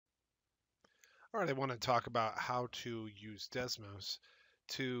All right, I want to talk about how to use Desmos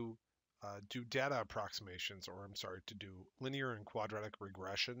to do data approximations, or I'm sorry, to do linear and quadratic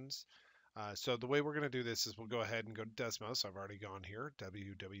regressions. So the way we're going to do this is we'll go ahead and go to Desmos. I've already gone here,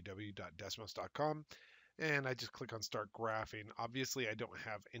 www.desmos.com, and I just click on Start Graphing. Obviously, I don't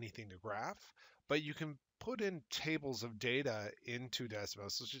have anything to graph, but you can put in tables of data into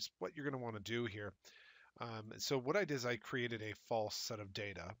Desmos. It's just what you're going to want to do here. So what I did is I created a false set of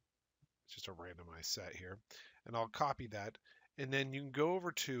data, just a randomized set here, and I'll copy that. And then you can go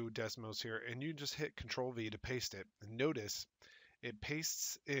over to Desmos here and you just hit Control V to paste it. And notice it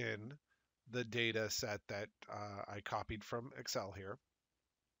pastes in the data set that I copied from Excel here.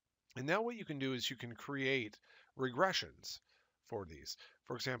 And now what you can do is you can create regressions for these.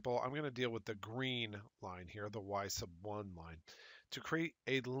 For example, I'm going to deal with the green line here, the y sub 1 line. To create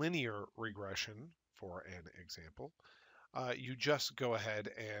a linear regression, for an example, you just go ahead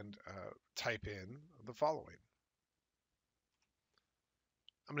and type in the following.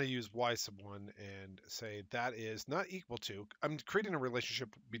 I'm going to use y sub 1 and say that is not equal to, I'm creating a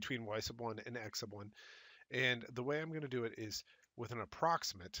relationship between y sub 1 and x sub 1. And the way I'm going to do it is with an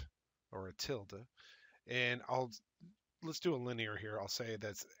approximate or a tilde. And let's do a linear here. I'll say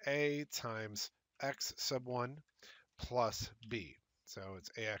that's a times x sub 1 plus b. So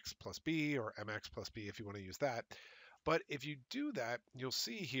it's ax plus b or mx plus b if you want to use that. But if you do that, you'll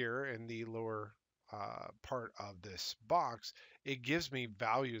see here in the lower part of this box, it gives me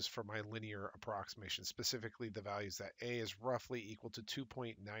values for my linear approximation, specifically the values that A is roughly equal to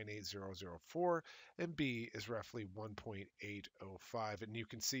 2.98004 and B is roughly 1.805. And you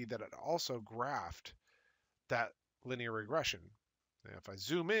can see that it also graphed that linear regression. Now, if I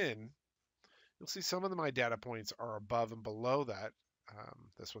zoom in, you'll see some of my data points are above and below that.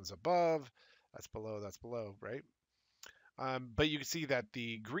 This one's above, that's below, right? But you can see that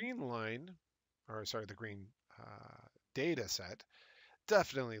the green line, or sorry, the green data set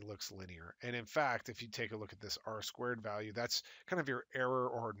definitely looks linear. And in fact, if you take a look at this R squared value, that's kind of your error,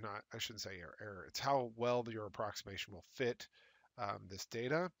 or not, I shouldn't say error. It's how well your approximation will fit this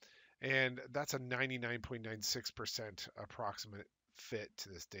data. And that's a 99.96% approximate fit to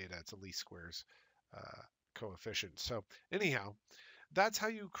this data. It's a least squares coefficient. So anyhow, that's how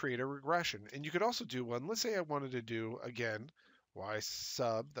you create a regression. And you could also do one. Let's say I wanted to do, again, y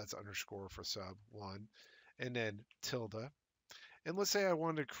sub, that's underscore for sub 1, and then tilde. And let's say I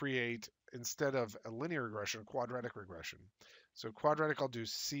wanted to create, instead of a linear regression, a quadratic regression. So quadratic, I'll do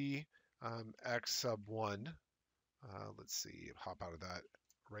c x sub 1. Let's see, hop out of that,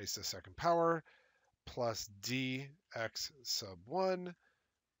 raise to the second power, plus dx sub 1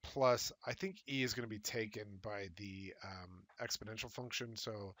 plus, I think e is going to be taken by the exponential function,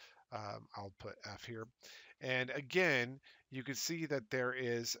 so I'll put f here. And again, you can see that there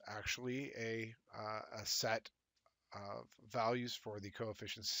is actually a set of values for the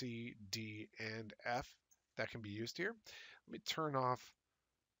coefficients c, d, and f that can be used here. Let me turn off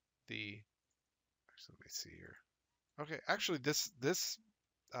the, actually, let me see here. Okay, actually this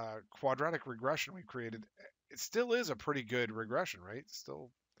quadratic regression we created, it still is a pretty good regression, right? Still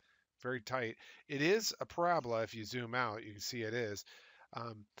very tight. It is a parabola. If you zoom out, you can see it is.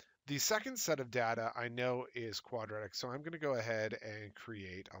 The second set of data I know is quadratic, so I'm going to go ahead and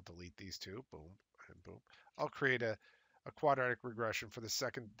create, I'll delete these two, boom, and boom. I'll create a quadratic regression for the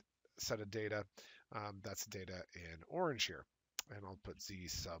second set of data. That's data in orange here. And I'll put z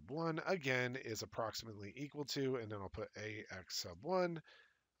sub 1, again, is approximately equal to, and then I'll put ax sub 1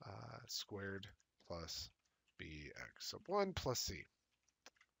 squared plus bx sub 1 plus c.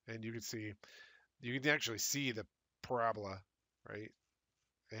 And you can see, you can actually see the parabola, right?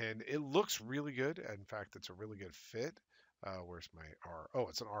 And it looks really good. In fact, it's a really good fit. Where's my R? Oh,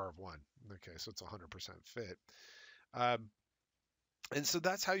 it's an R of 1. Okay, so it's 100% fit. And so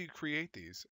that's how you create these.